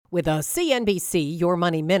With a CNBC Your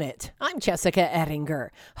Money Minute, I'm Jessica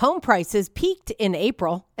Ettinger. Home prices peaked in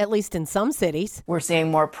April, at least in some cities. We're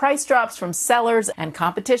seeing more price drops from sellers, and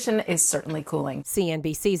competition is certainly cooling.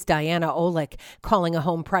 CNBC's Diana Olick calling a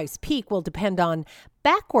home price peak will depend on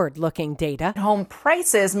backward-looking data. Home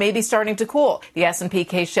prices may be starting to cool. The S&P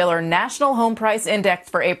Case-Shiller National Home Price Index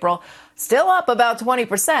for April still up about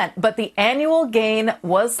 20%, but the annual gain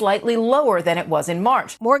was slightly lower than it was in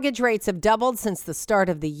March. Mortgage rates have doubled since the start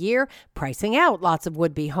of the year, pricing out lots of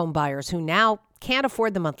would-be home buyers who now can't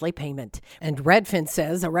afford the monthly payment. And Redfin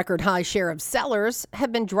says a record high share of sellers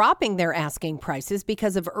have been dropping their asking prices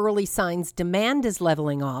because of early signs demand is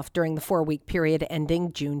leveling off during the 4-week period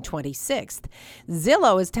ending June 26th.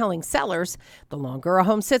 Zillow is telling sellers the longer a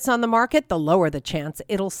home sits on the market, the lower the chance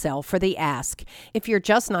it'll sell for the ask. If you're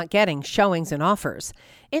just not getting showings and offers,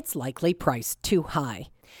 it's likely priced too high.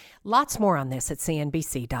 Lots more on this at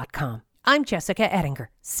CNBC.com. I'm Jessica Ettinger,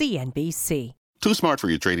 CNBC. Too smart for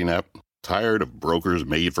your trading app? Tired of brokers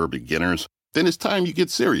made for beginners? Then it's time you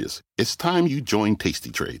get serious. It's time you join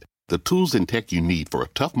tastytrade, the tools and tech you need for a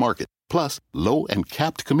tough market, plus low and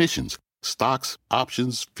capped commissions, stocks,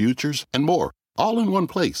 options, futures, and more, all in one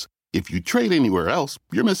place. If you trade anywhere else,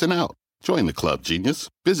 you're missing out. Join the club, genius.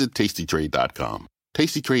 Visit tastytrade.com.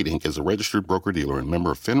 Tastytrade Inc. is a registered broker-dealer and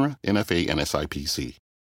member of FINRA, NFA, and SIPC.